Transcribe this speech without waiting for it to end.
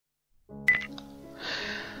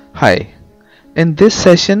Hi, in this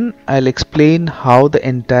session I'll explain how the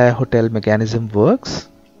entire hotel mechanism works.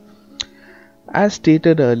 As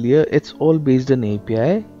stated earlier, it's all based on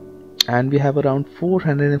API and we have around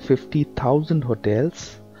 450,000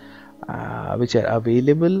 hotels which are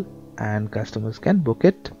available and customers can book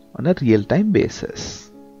it on a real-time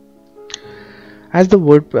basis. As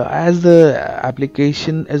the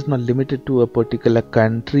application is not limited to a particular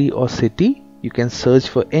country or city, you can search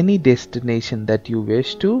for any destination that you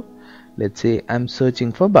wish to. Let's say I'm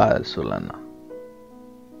searching for Barcelona.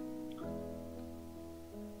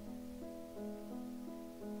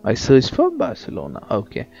 I search for Barcelona.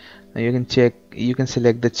 Okay. Now you can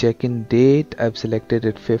select the check-in date. I've selected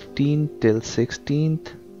it 15th till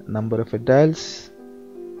 16th, number of adults,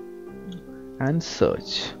 and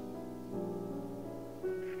search.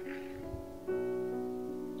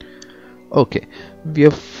 Okay, we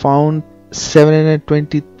have found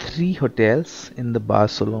 723 hotels in the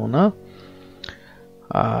Barcelona.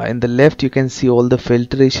 In the left you can see all the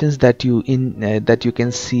filtrations that you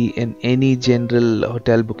can see in any general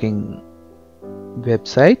hotel booking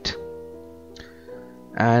website,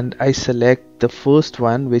 and I select the first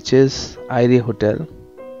one, which is Airline Hotel.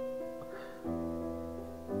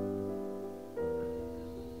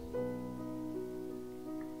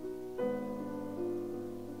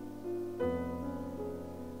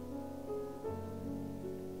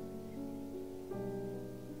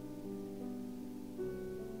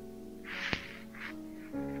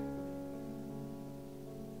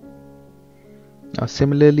 Now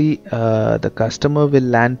similarly, the customer will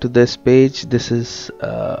land to this page. This is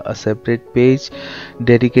a separate page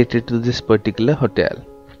dedicated to this particular hotel.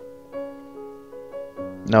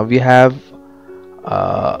 Now we have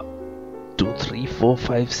 2, 3, 4,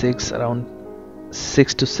 5, 6, around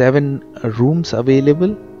 6 to 7 rooms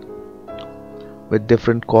available with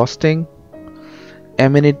different costing,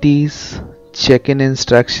 amenities, check-in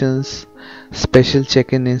instructions, special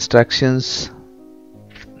check-in instructions,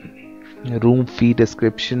 room fee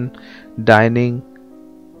description, dining,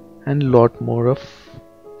 and lot more of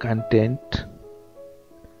content.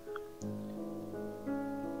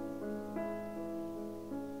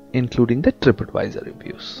 Including the TripAdvisor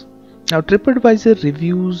reviews. Now TripAdvisor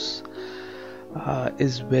reviews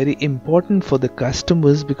is very important for the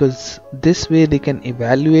customers because this way they can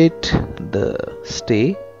evaluate the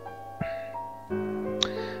stay.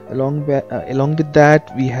 Along with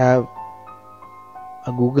that, we have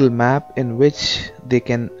a Google map in which they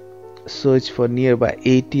can search for nearby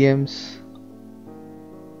ATMs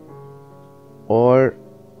or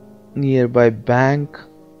nearby bank.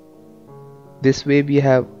 This way we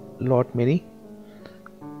have lot many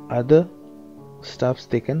other stuffs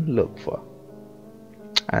they can look for,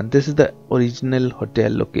 and this is the original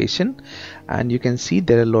hotel location, and you can see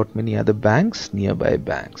there are a lot many other banks, nearby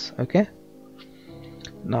banks. Okay,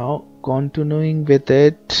 now continuing with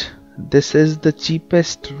it, this is the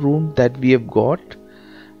cheapest room that we have got,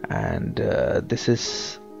 and this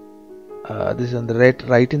is on the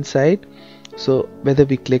right hand side. So whether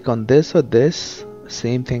we click on this or this,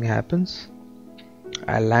 same thing happens.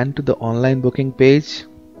 I land to the online booking page.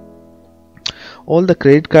 All the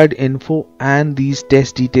credit card info and these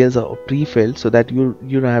test details are pre-filled so that you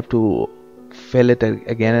don't have to fill it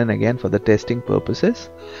again and again for the testing purposes.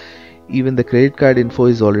 Even the credit card info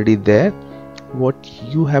is already there. What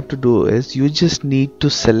you have to do is you just need to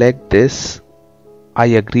select this I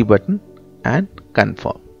agree button and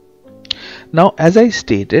confirm. Now, as I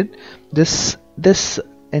stated, this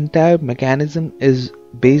entire mechanism is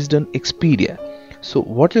based on Expedia. So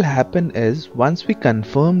what will happen is, once we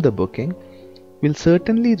confirm the booking, we'll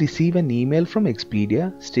certainly receive an email from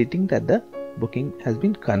Expedia stating that the booking has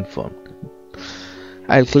been confirmed.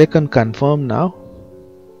 I'll click on confirm now.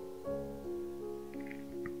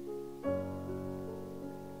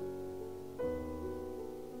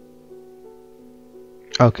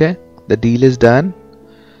 Okay, the deal is done.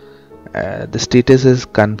 The status is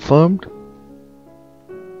confirmed.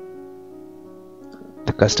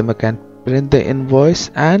 The customer can print the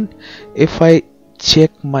invoice, and if I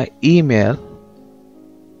check my email,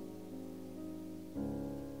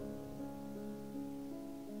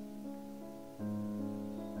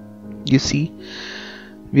 you see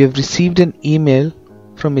we have received an email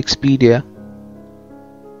from Expedia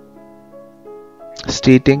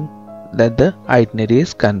stating that the itinerary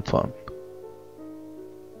is confirmed.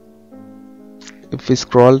 If we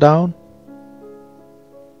scroll down,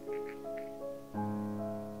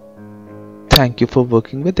 thank you for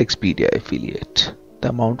working with Expedia affiliate. The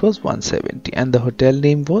amount was 170 and the hotel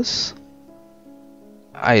name was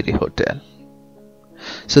Airline Hotel.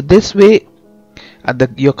 So this way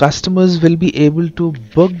Your customers will be able to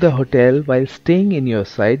book the hotel while staying in your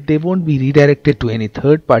site. They won't be redirected to any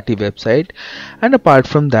third party website, and apart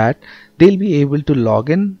from that, they'll be able to log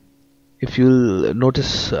in. If you'll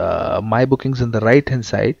notice my bookings on the right hand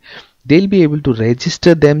side, they'll be able to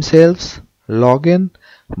register themselves, log in,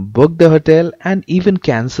 book the hotel, and even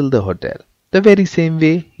cancel the hotel the very same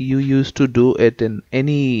way you used to do it in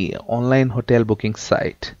any online hotel booking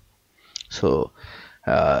site. So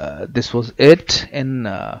this was it in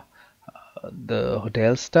the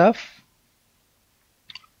hotel stuff.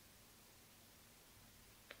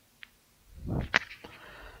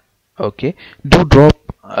 Okay, do drop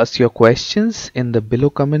us your questions in the below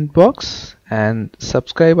comment box and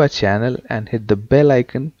subscribe our channel and hit the bell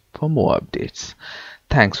icon for more updates.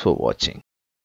 Thanks for watching.